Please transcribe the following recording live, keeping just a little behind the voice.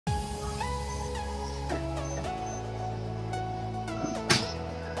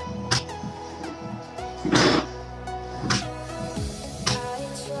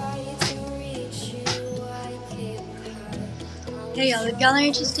Hey y'all, if y'all are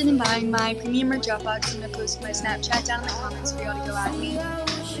interested in buying my premium or Dropbox, I'm going to post my Snapchat down in the comments for y'all to go at me.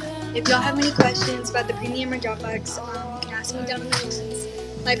 If y'all have any questions about the premium or Dropbox, you can ask me down in the comments.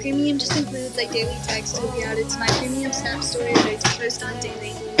 My premium just includes like daily text to be added to my premium Snap story that I just post on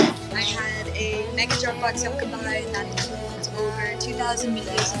daily. I had a mega Dropbox y'all could buy, and that includes over 2,000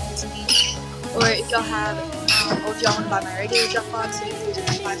 videos sent to me. Or if y'all have, or if y'all want to buy my regular Dropbox, it includes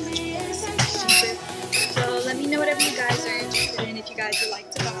over 500 videos. It's cheaper. So let me know whatever you guys are interested in if you guys would like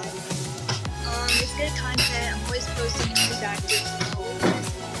to buy. It's good content. I'm always posting and always active.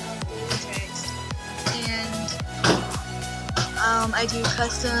 Text. And I do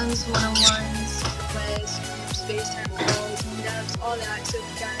customs, one-on-ones, requests, groups, FaceTime calls, meetups, all that. So if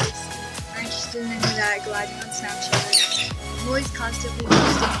you guys are interested in any of that, go add me on Snapchat. I'm always constantly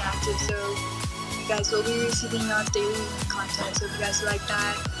posting and active, so you guys will be receiving y'all's daily content. So if you guys like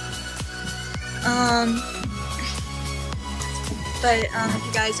that. If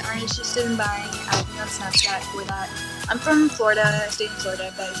you guys aren't interested in buying, add me on Snapchat for that. I'm from Florida, I stay in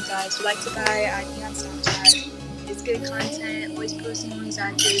Florida, but if you guys would like to buy, add me on Snapchat. It's good content, always posting, always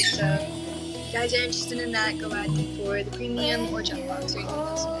active, so if you guys are interested in that, go add me for the premium or Dropbox or anything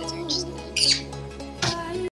else you guys are interested in.